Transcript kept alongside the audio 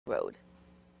Railroad.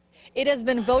 It has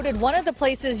been voted one of the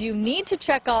places you need to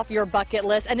check off your bucket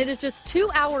list, and it is just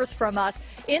 2 hours from us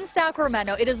in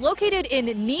Sacramento. It is located in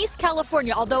Nice,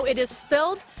 California, although it is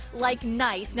spelled like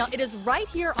nice. Now, it is right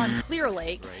here on Clear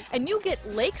Lake, and you get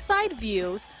lakeside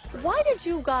views. Why did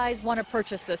you guys want to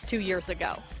purchase this 2 years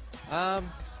ago?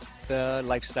 The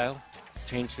lifestyle,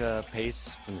 change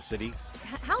pace from the city.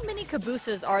 How many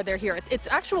cabooses are there here? It's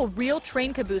actual real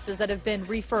train cabooses that have been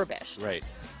refurbished. Right.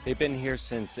 They've been here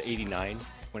since '89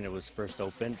 when it was first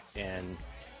opened, and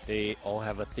they all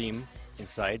have a theme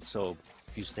inside. So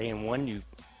if you stay in one, you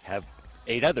have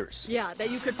 8 others. Yeah,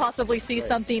 that you could possibly see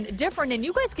something different. And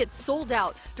you guys get sold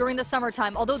out during the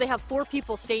summertime, although they have 4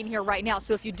 people staying here right now.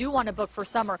 So if you do want to book for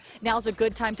summer, now's a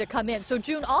good time to come in. So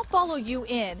June, I'll follow you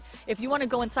in if you want to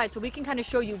go inside so we can kind of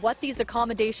show you what these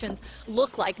accommodations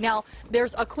look like. Now,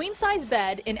 there's a queen-size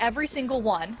bed in every single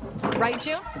one. Right,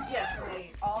 June? Yes,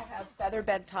 they all have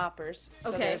featherbed toppers,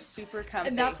 so they're super comfy.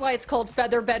 And that's why it's called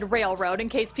Featherbed Railroad, in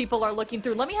case people are looking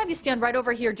through. Let me have you stand right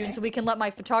over here, June, so we can let my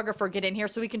photographer get in here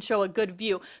so we can show a good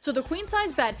view. So the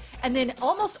queen-size bed, and then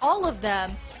almost all of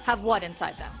them have what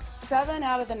inside them? 7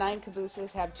 out of the 9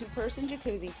 cabooses have 2-person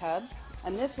jacuzzi tubs.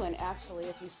 And this one, actually,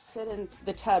 if you sit in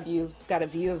the tub, you've got a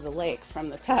view of the lake from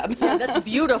the tub. Yeah, that's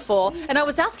beautiful. And I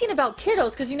was asking about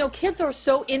kiddos, because, you know, kids are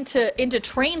so into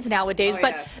trains nowadays,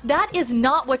 but that is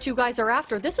not what you guys are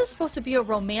after. This is supposed to be a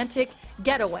romantic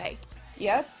getaway.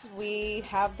 Yes, we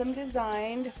have them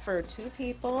designed for 2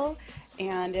 people,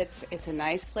 and it's a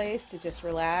nice place to just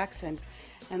relax and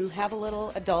have a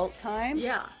little adult time.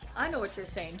 Yeah. I know what you're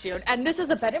saying, June. And this is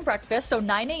a bed and breakfast, so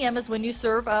 9 a.m. is when you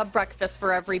serve breakfast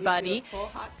for everybody. We do a full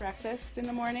hot breakfast in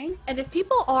the morning. And if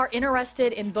people are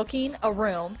interested in booking a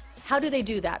room, how do they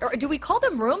do that? Or do we call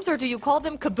them rooms, or do you call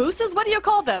them cabooses? What do you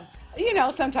call them? You know,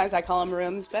 sometimes I call them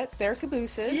rooms, but they're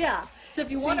cabooses. Yeah. So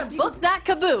if you want to book that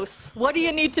caboose, what do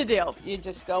you need to do? You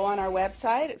just go on our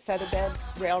website at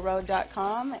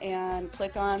featherbedраilroad.com and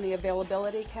click on the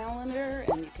availability calendar,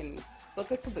 and you can book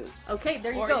a caboose. Okay,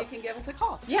 there you go. Or you can give us a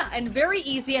call. Yeah, and very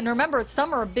easy. And remember, it's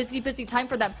summer, a busy, busy time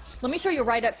for them. Let me show you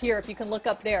right up here, if you can look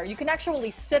up there. You can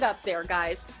actually sit up there,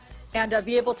 guys, and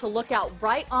be able to look out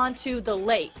right onto the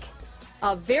lake.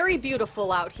 Very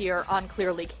beautiful out here on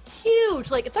Clear Lake. Huge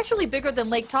lake. It's actually bigger than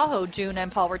Lake Tahoe, June and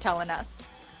Paul were telling us.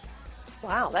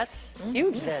 Wow, that's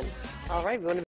huge then. All right, we want to